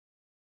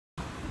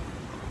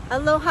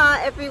Aloha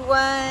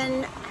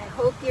everyone. I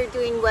hope you're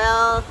doing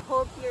well.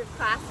 Hope your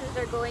classes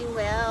are going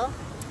well.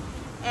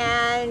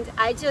 And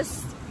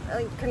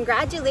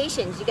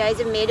congratulations, you guys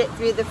have made it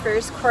through the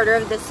first quarter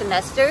of the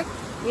semester.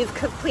 We've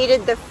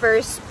completed the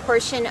first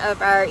portion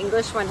of our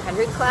English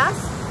 100 class.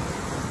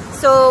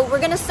 So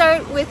we're gonna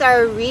start with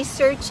our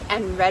research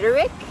and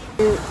rhetoric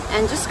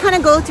and just kind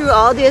of go through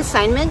all the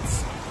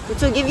assignments,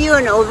 which will give you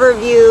an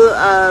overview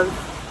of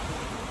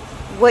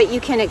what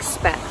you can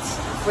expect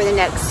for the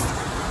next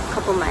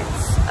couple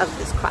months of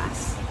this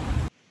class.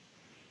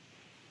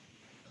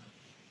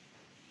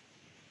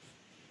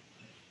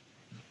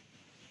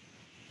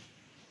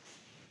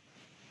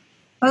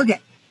 Okay,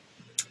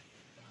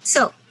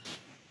 so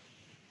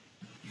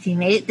if you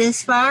made it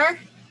this far,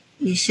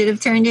 you should have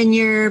turned in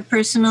your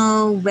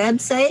personal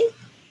website.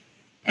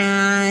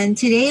 And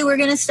today we're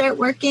going to start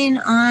working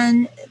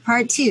on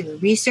part 2,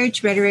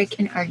 research, rhetoric,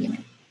 and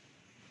argument.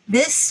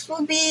 This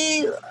will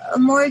be a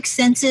more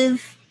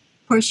extensive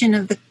portion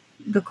of the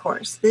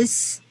course.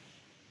 This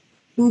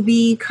will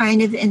be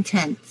kind of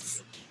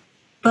intense,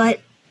 but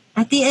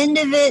at the end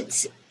of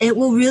it, it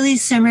will really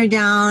simmer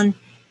down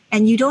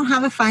and you don't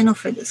have a final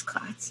for this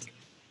class.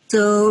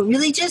 So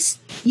really just,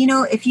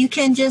 if you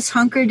can just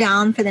hunker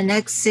down for the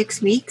next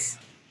 6 weeks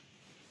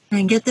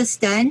and get this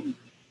done,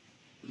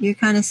 you're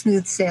kind of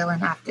smooth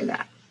sailing after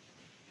that.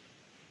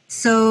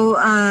 So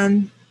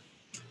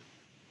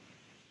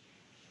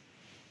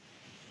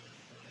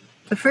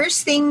the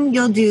first thing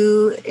you'll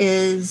do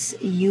is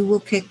you will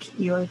pick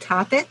your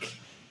topic.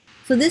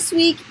 So this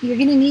week, you're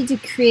going to need to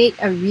create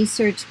a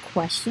research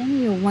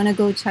question. You'll want to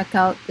go check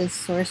out this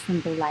source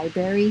from the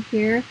library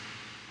here.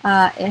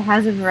 It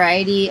has a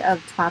variety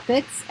of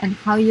topics and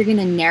how you're going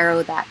to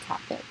narrow that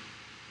topic.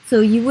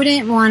 So you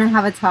wouldn't want to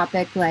have a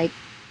topic like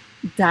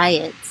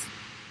diet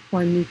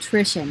or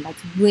nutrition.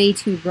 That's way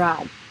too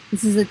broad.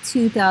 This is a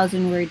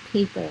 2,000-word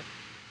paper.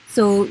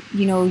 So,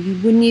 you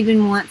wouldn't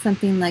even want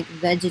something like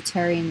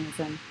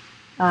vegetarianism.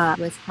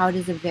 Was how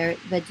does a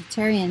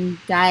vegetarian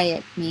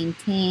diet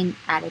maintain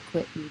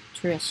adequate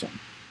nutrition?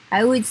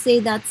 I would say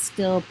that's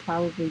still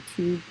probably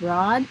too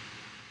broad.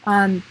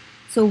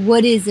 So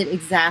what is it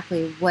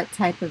exactly? What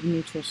type of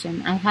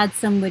nutrition? I had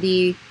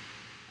somebody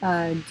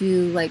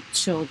do like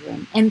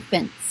children,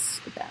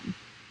 infants to them.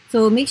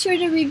 So make sure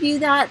to review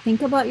that.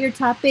 Think about your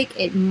topic.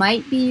 It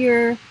might be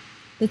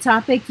the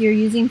topic you're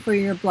using for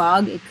your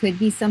blog. It could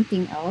be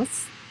something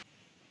else.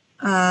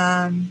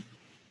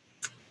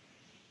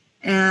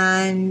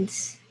 And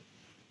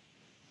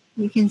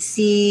you can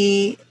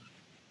see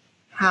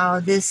how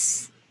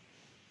this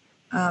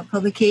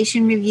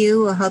publication review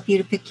will help you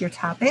to pick your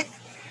topic.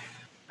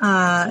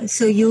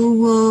 So you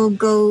will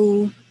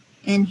go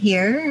in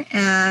here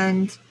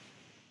and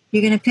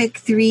you're going to pick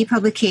 3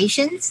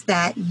 publications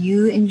that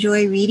you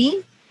enjoy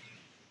reading.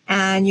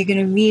 And you're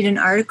going to read an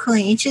article in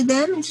each of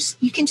them. And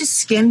you can just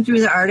skim through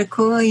the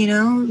article,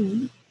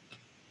 and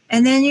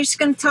then you're just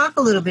going to talk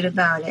a little bit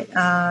about it.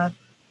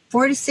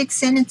 4 to 6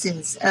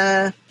 sentences.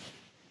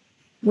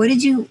 What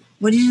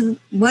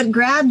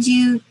grabbed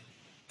you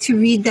to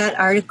read that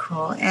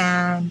article?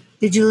 And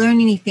did you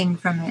learn anything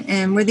from it?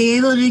 And were they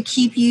able to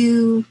keep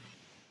you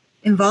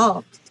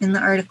involved in the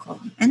article?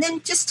 And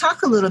then just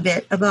talk a little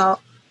bit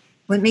about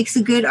what makes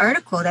a good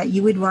article that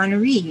you would want to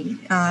read.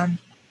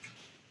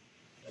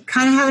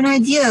 Kind of have an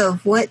idea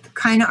of what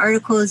kind of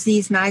articles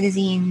these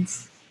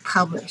magazines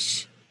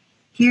publish.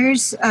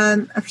 Here's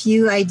a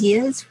few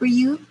ideas for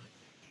you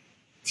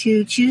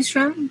to choose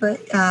from, but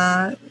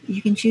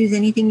you can choose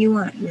anything you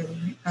want,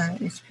 really.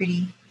 It's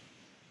pretty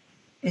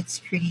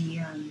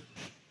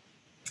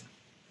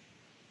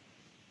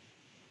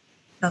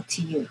up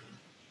to you.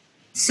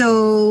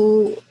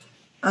 So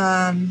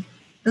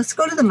let's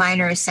go to the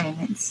minor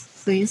assignments.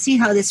 So you'll see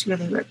how this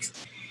really works.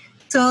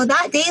 So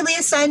that daily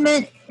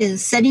assignment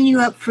is setting you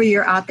up for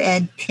your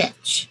op-ed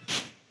pitch.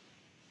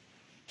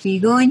 So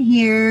you go in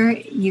here,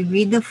 you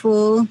read the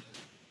full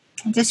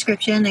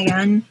description.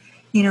 Again,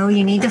 you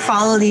need to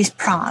follow these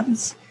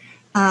prompts.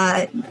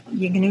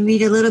 You're going to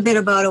read a little bit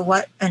about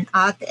what an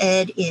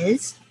op-ed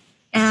is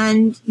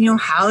and,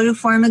 how to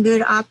form a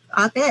good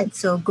op-ed.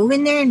 So go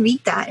in there and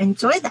read that.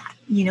 Enjoy that,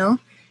 You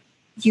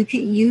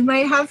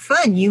might have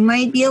fun. You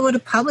might be able to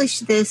publish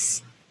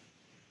this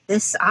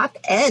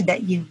op-ed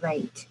that you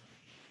write.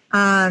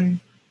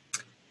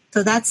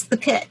 So that's the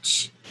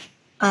pitch.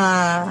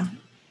 And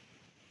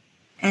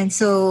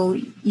so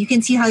you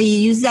can see how you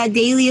use that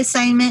daily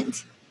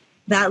assignment.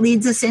 That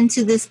leads us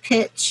into this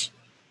pitch.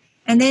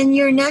 And then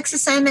your next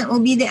assignment will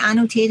be the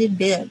annotated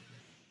bib.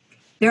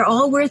 They're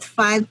all worth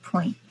 5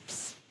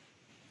 points.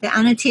 The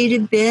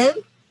annotated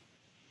bib,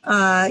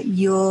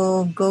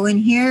 you'll go in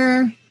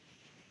here.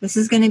 This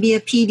is going to be a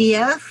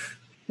PDF.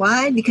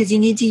 Why? Because you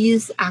need to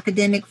use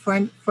academic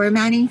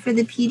formatting for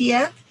the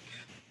PDF.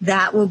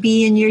 That will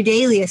be in your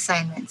daily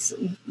assignments,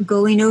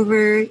 going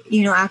over,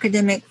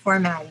 academic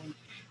formatting,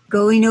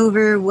 going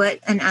over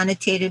what an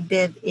annotated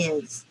bib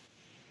is.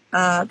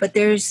 But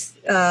there's,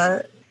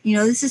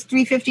 this is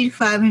 350 to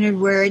 500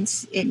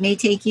 words. It may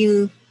take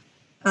you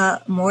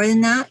more than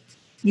that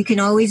You can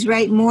always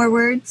write more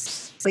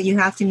words, but you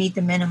have to meet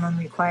the minimum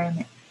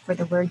requirement for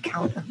the word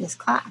count of this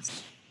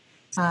class.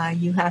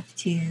 You have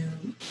to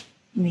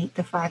meet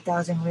the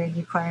 5,000 word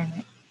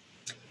requirement.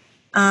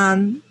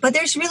 But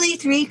there's really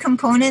 3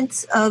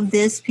 components of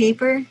this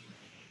paper,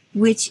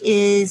 which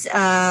is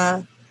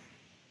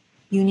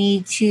you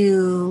need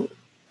to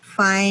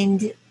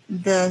find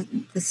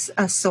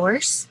a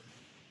source,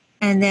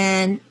 and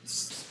then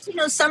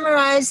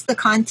summarize the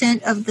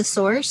content of the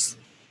source,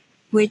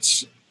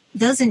 which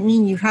doesn't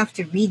mean you have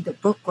to read the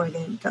book or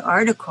the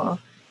article.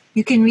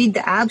 You can read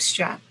the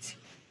abstract.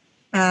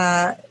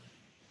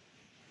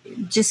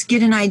 Just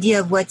get an idea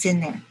of what's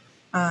in there.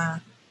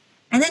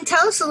 And then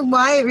tell us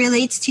why it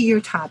relates to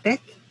your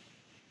topic,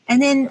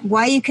 and then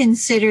why you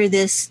consider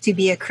this to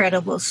be a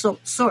credible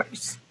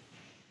source.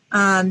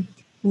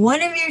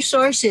 One of your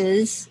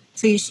sources,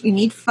 so you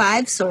need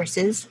 5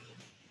 sources.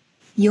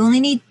 You only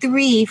need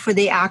 3 for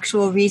the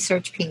actual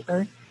research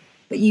paper,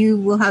 but you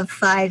will have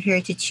 5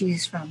 here to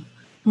choose from.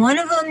 One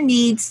of them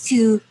needs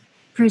to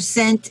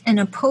present an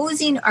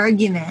opposing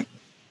argument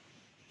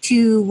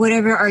to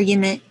whatever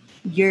argument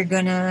you're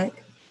gonna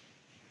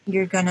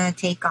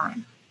take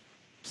on.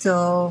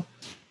 So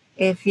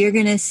if you're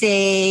gonna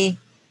say,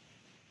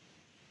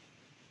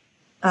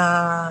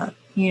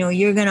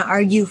 you're gonna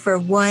argue for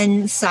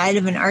one side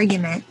of an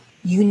argument,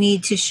 you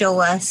need to show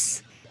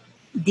us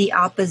the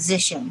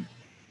opposition,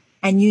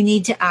 and you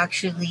need to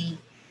actually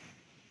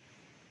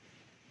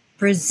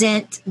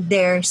present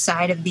their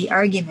side of the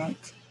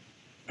argument.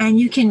 And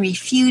you can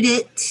refute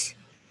it,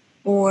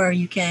 or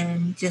you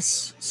can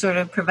just sort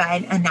of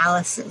provide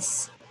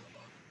analysis.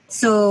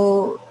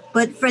 So,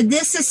 but for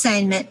this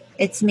assignment,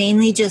 it's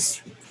mainly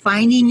just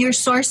finding your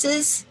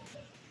sources,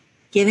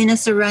 giving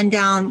us a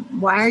rundown.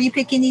 Why are you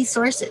picking these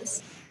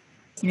sources?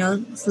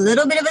 It's a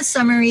little bit of a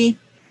summary,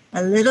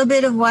 a little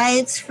bit of why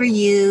it's for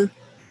you,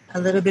 a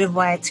little bit of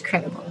why it's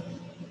credible.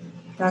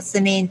 That's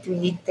the main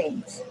 3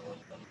 things.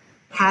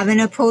 Have an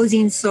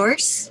opposing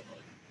source.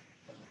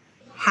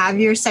 Have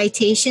your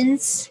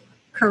citations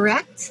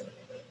correct.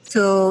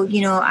 So,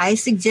 I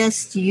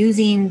suggest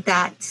using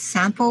that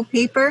sample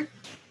paper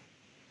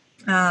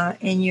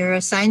in your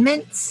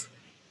assignments.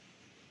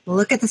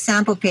 Look at the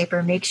sample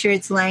paper. Make sure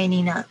it's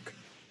lining up.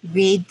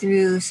 Read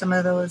through some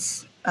of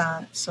those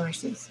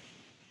sources.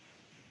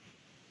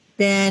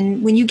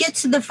 Then when you get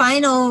to the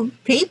final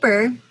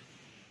paper,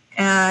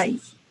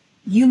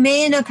 you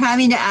may end up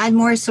having to add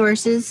more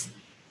sources,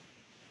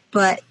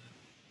 but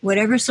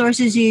whatever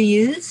sources you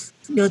use,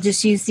 you'll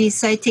just use these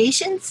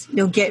citations.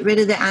 You'll get rid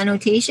of the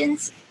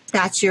annotations.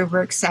 That's your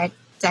works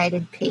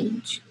cited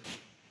page.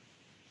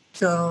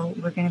 So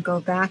we're going to go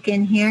back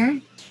in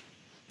here.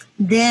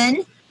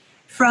 Then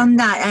from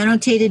that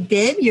annotated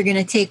bib, you're going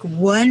to take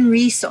one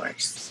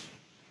resource,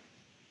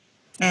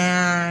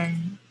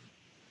 and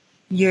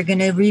you're going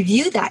to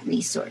review that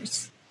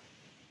resource.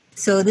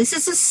 So this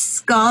is a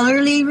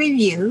scholarly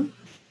review.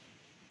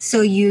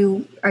 So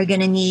you are going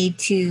to need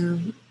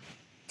to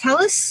tell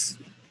us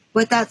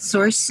what that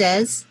source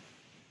says,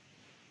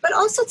 but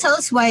also tell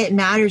us why it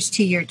matters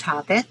to your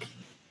topic.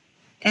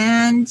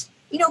 And,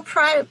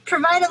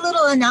 provide a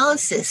little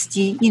analysis.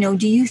 Do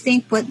you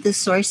think what the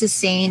source is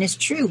saying is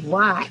true?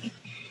 Why?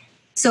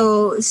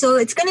 So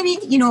it's going to be,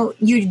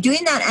 you're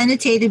doing that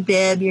annotated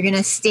bib. You're going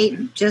to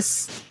state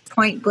just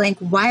point blank,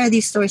 why are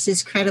these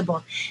sources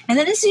credible? And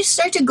then as you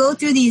start to go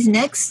through these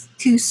next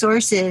 2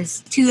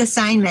 sources, 2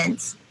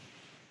 assignments,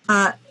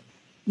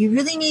 you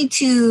really need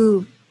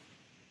to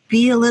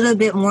be a little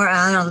bit more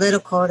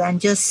analytical than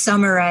just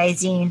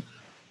summarizing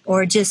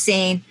or just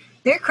saying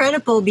they're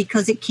credible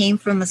because it came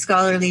from a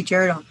scholarly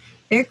journal.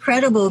 They're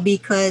credible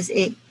because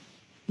it,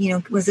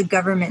 was a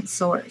government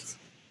source.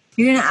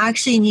 You're going to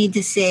actually need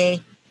to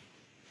say,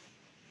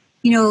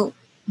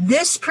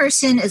 this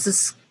person is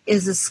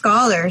a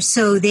scholar,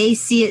 so they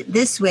see it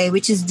this way,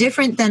 which is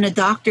different than a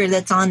doctor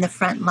that's on the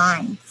front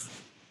lines.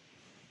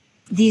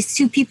 These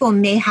 2 people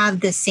may have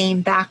the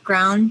same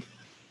background,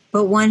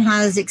 but one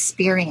has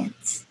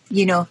experience,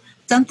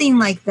 something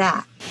like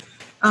that.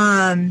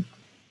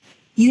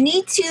 You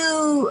need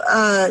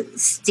to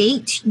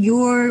state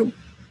your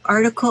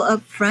article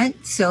up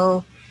front.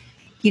 So,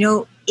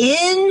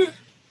 in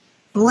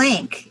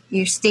blank,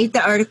 you state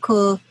the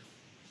article's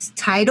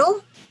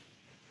title,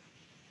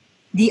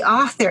 the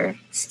author,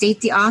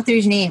 state the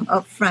author's name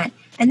up front.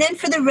 And then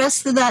for the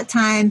rest of that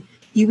time,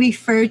 you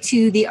refer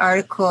to the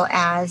article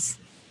as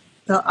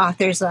the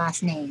author's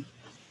last name.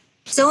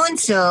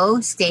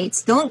 So-and-so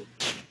states, don't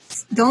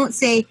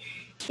say,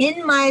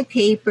 in my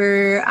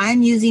paper,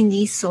 I'm using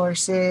these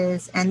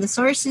sources, and the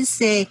sources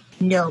say,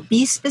 no,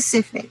 be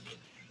specific,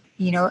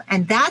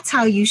 and that's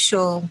how you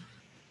show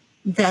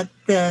that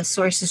the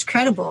source is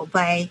credible,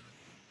 by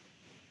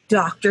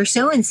Dr.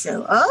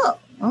 So-and-so. Oh,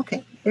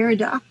 okay, they're a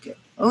doctor.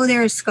 Oh,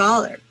 they're a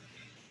scholar.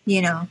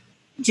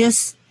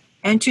 Just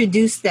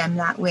introduce them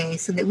that way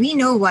so that we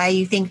know why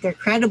you think they're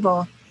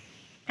credible,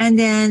 and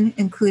then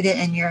include it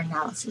in your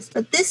analysis.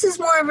 But this is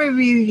more of a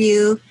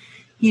review.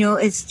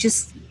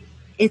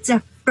 It's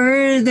a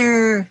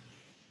further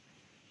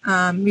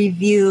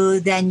review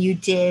than you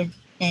did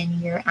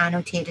in your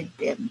annotated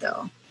bib,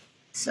 though.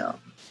 So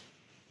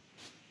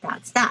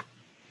that's that.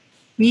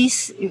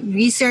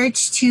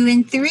 Research 2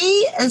 and 3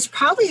 is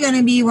probably going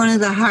to be one of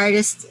the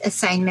hardest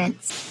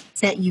assignments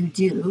that you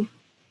do.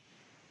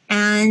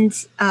 And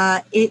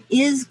it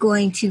is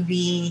going to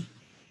be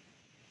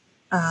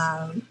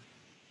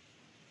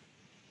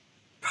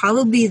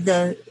probably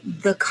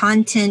the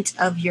content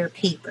of your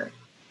paper.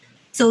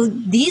 So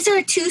these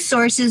are two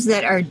sources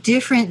that are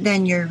different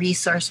than your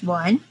resource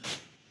 1.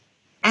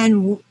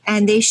 And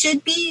they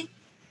should be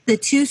the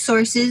two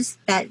sources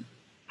that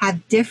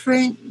have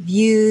different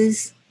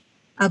views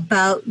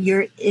about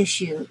your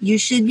issue. You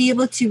should be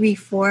able to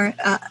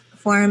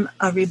form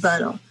a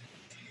rebuttal.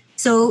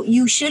 So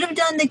you should have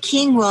done the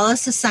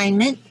King-Wallace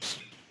assignment,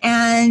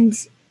 and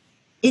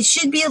it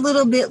should be a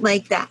little bit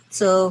like that.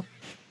 So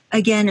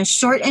again, a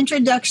short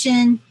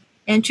introduction,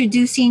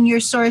 introducing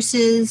your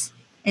sources,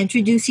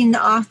 introducing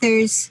the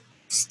authors,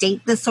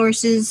 state the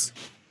sources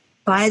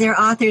by their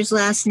author's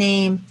last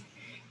name,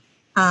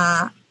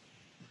 and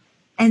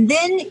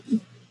then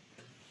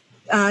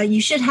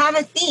you should have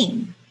a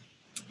theme.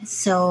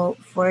 So,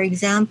 for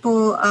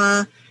example,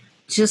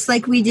 just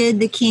like we did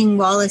the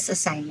King-Wallace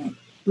assignment,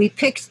 we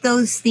picked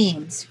those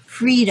themes: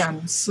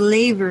 freedom,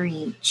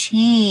 slavery,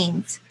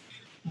 chains,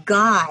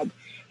 God.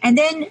 And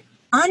then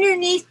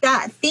underneath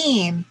that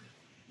theme,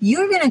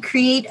 you're going to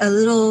create a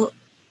little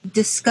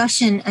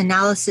discussion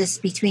analysis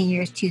between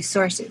your two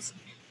sources.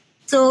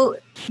 So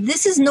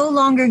this is no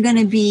longer going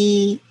to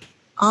be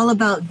all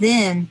about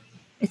them.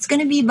 It's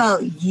going to be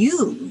about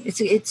you.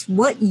 It's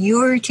what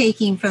you're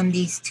taking from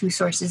these two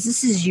sources.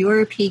 This is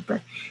your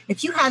paper.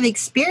 If you have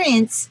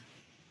experience,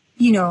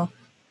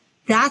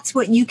 that's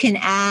what you can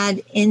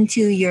add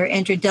into your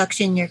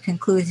introduction, your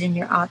conclusion,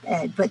 your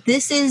op-ed. But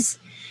this is,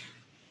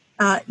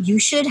 you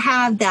should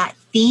have that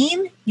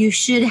theme. You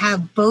should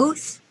have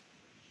both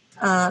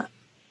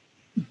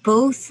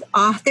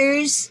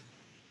authors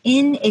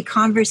in a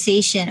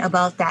conversation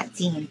about that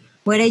theme.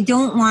 What I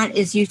don't want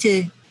is you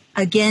to,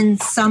 again,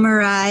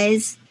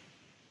 summarize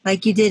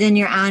like you did in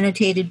your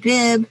annotated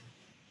bib,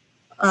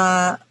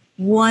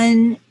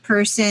 one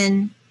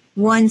person,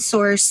 one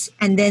source,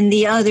 and then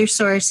the other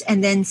source,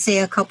 and then say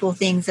a couple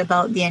things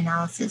about the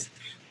analysis.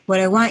 What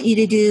I want you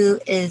to do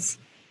is,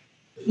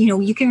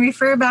 you can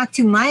refer back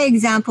to my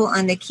example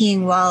on the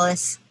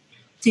King-Wallace.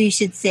 So you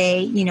should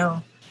say,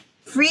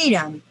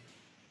 freedom.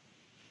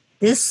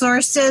 This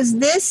source says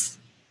this.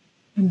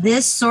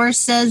 This source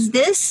says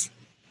this.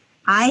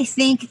 I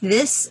think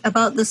this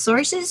about the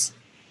sources.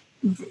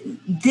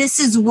 This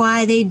is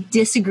why they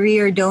disagree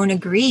or don't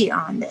agree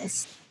on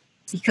this,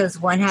 because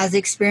one has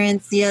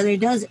experience, the other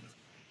doesn't.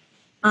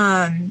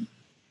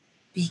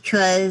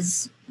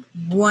 Because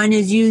one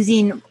is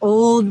using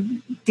old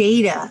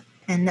data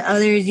and the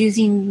other is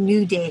using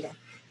new data.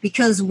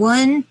 Because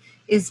one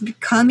is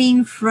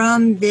coming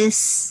from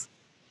this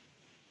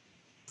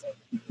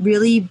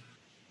really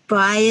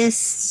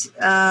biased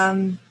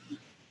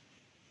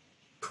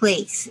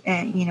place,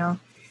 and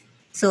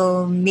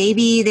so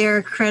maybe they're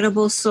a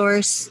credible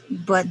source,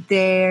 but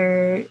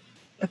their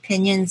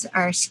opinions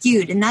are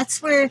skewed. And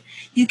that's where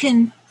you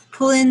can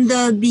pull in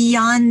the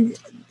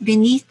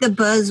beneath the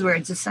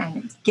buzzwords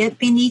assignments. Get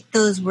beneath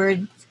those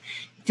words.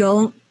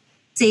 Don't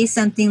say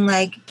something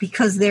like,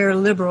 because they're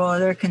liberal or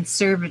they're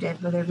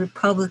conservative or they're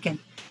Republican.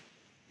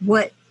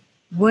 What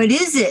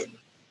is it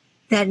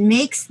that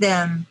makes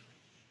them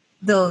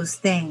those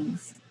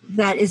things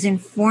that is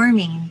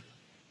informing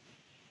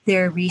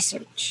their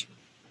research?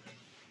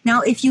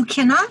 Now, if you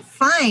cannot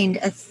find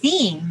a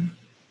theme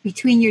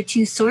between your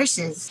two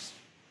sources,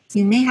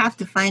 you may have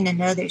to find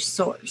another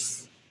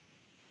source.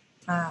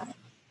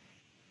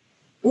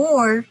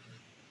 Or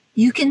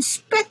you can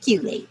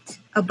speculate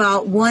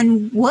about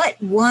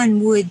what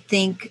one would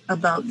think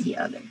about the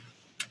other.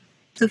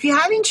 So if you're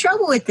having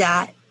trouble with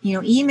that,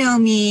 email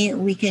me.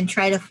 We can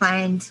try to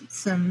find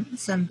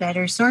some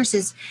better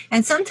sources.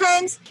 And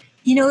sometimes,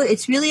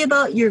 it's really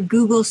about your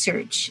Google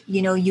search.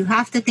 You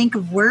have to think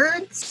of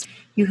words.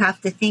 You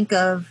have to think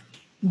of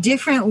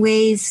different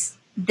ways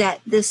that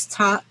this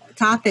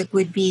topic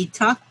would be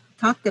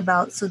talked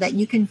about so that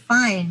you can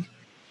find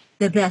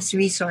the best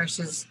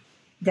resources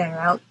that are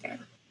out there.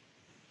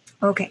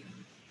 Okay,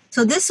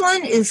 so this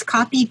one is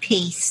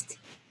copy-paste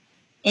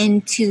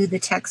into the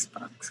text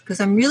box because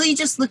I'm really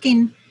just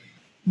looking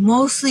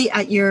mostly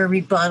at your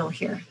rebuttal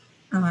here.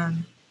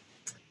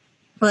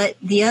 But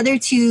the other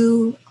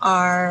two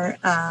are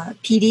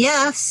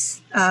PDFs,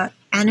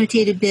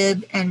 annotated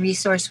bib, and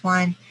resource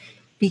 1.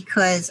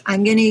 Because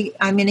I'm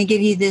gonna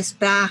give you this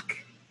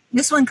back.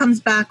 This one comes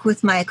back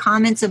with my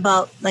comments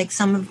about like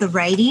some of the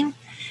writing,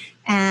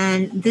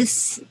 and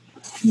this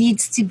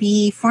needs to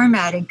be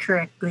formatted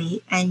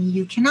correctly. And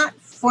you cannot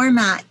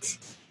format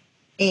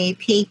a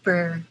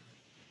paper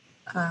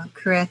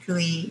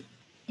correctly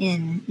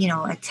in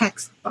a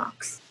text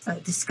box, a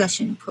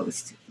discussion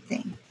post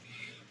thing.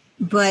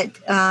 But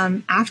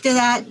after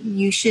that,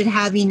 you should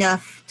have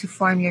enough to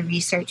form your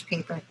research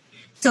paper.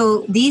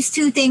 So these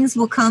two things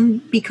will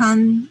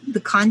become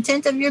the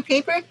content of your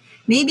paper.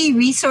 Maybe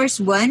resource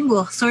one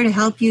will sort of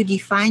help you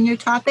define your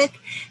topic.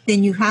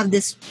 Then you have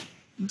this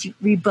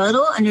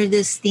rebuttal under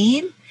this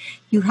theme.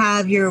 You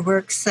have your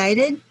works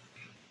cited.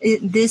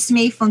 This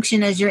may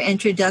function as your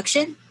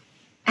introduction.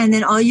 And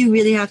then all you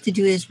really have to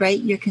do is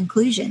write your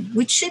conclusion,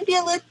 which should be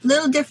a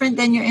little different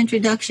than your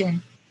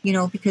introduction,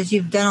 because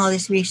you've done all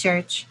this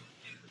research.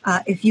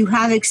 If you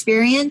have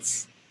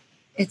experience,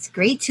 it's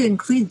great to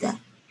include that.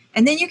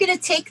 And then you're going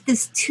to take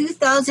this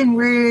 2,000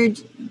 word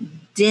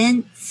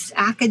dense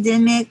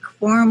academic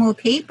formal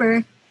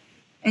paper,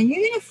 and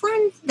you're going to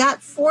form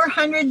that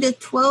 400 to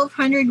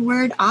 1,200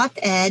 word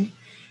op-ed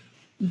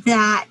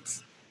that,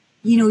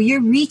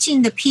 you're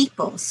reaching the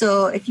people.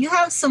 So if you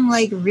have some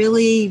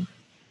really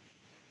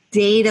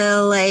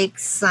data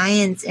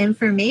science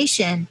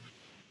information,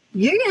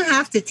 you're going to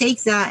have to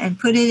take that and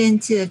put it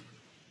into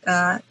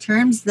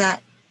terms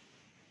that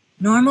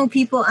normal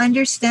people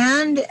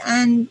understand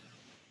and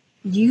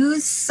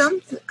use some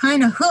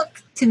kind of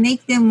hook to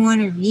make them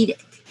want to read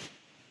it.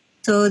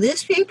 So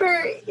this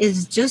paper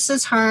is just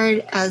as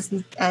hard as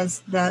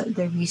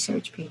the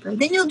research paper.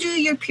 Then you'll do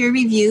your peer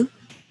review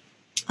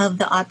of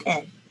the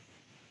op-ed.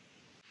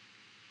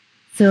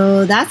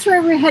 So that's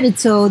where we're headed.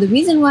 So the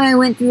reason why I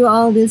went through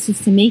all this is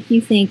to make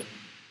you think,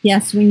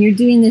 yes, when you're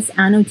doing this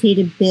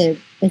annotated bib,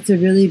 it's a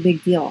really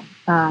big deal.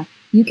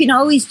 You can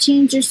always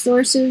change your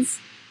sources.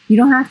 You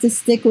don't have to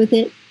stick with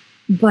it.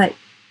 But,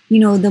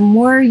 the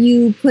more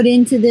you put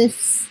into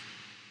this,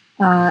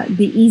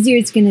 the easier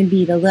it's going to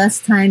be, the less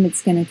time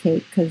it's going to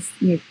take, because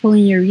you're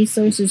pulling your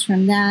resources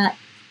from that.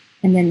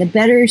 And then the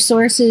better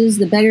sources,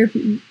 the better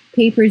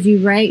papers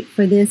you write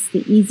for this,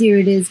 the easier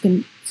it is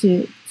to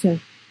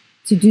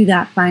do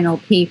that final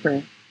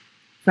paper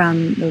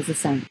from those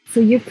assignments. So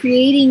you're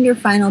creating your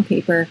final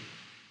paper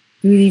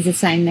through these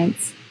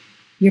assignments.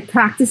 You're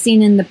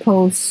practicing in the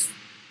post.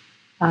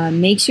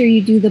 Make sure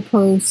you do the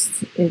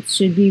post. It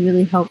should be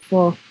really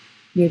helpful.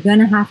 You're going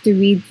to have to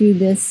read through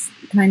this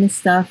kind of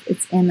stuff.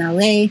 It's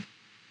MLA.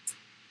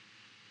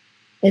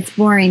 It's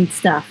boring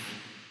stuff.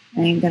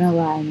 I ain't going to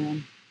lie,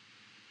 man.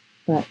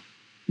 But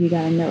you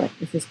got to know it.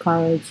 This is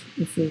college.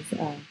 This is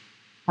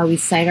how we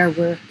cite our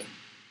work.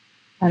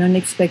 I don't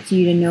expect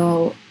you to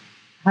know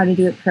how to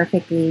do it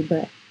perfectly,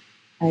 but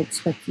I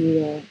expect you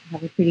to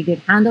have a pretty good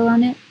handle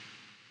on it.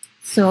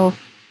 So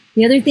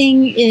the other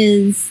thing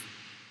is,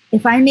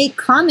 if I make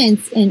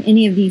comments in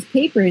any of these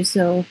papers,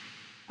 so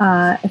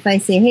if I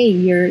say, hey,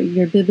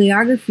 your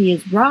bibliography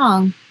is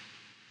wrong,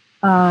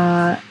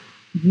 you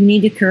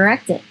need to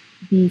correct it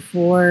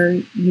before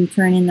you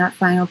turn in that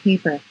final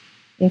paper.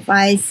 If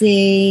I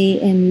say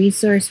in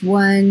resource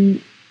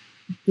one,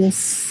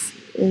 this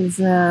is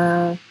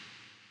you're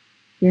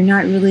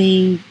not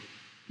really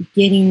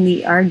getting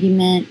the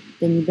argument,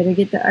 then you better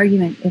get the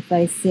argument. If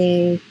I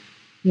say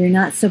you're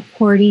not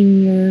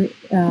supporting your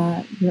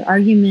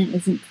argument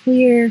isn't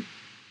clear,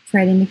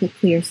 try to make it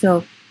clear.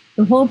 So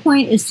the whole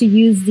point is to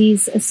use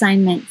these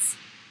assignments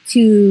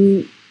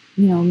to,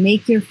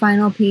 make your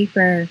final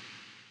paper,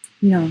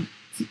 to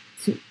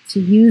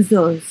use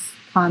those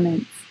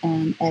comments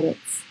and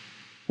edits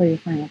for your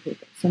final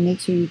paper. So make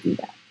sure you do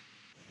that.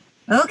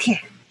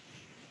 Okay.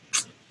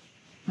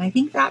 I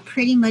think that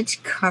pretty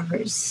much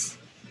covers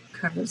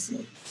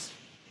it.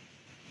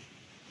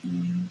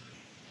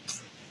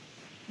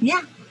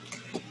 Yeah.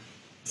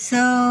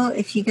 So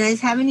if you guys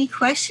have any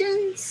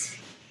questions,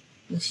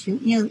 just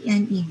shoot me an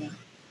email.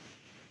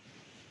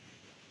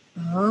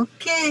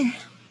 Okay.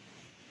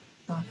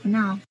 Bye for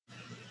now.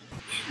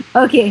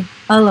 Okay.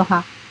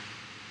 Aloha.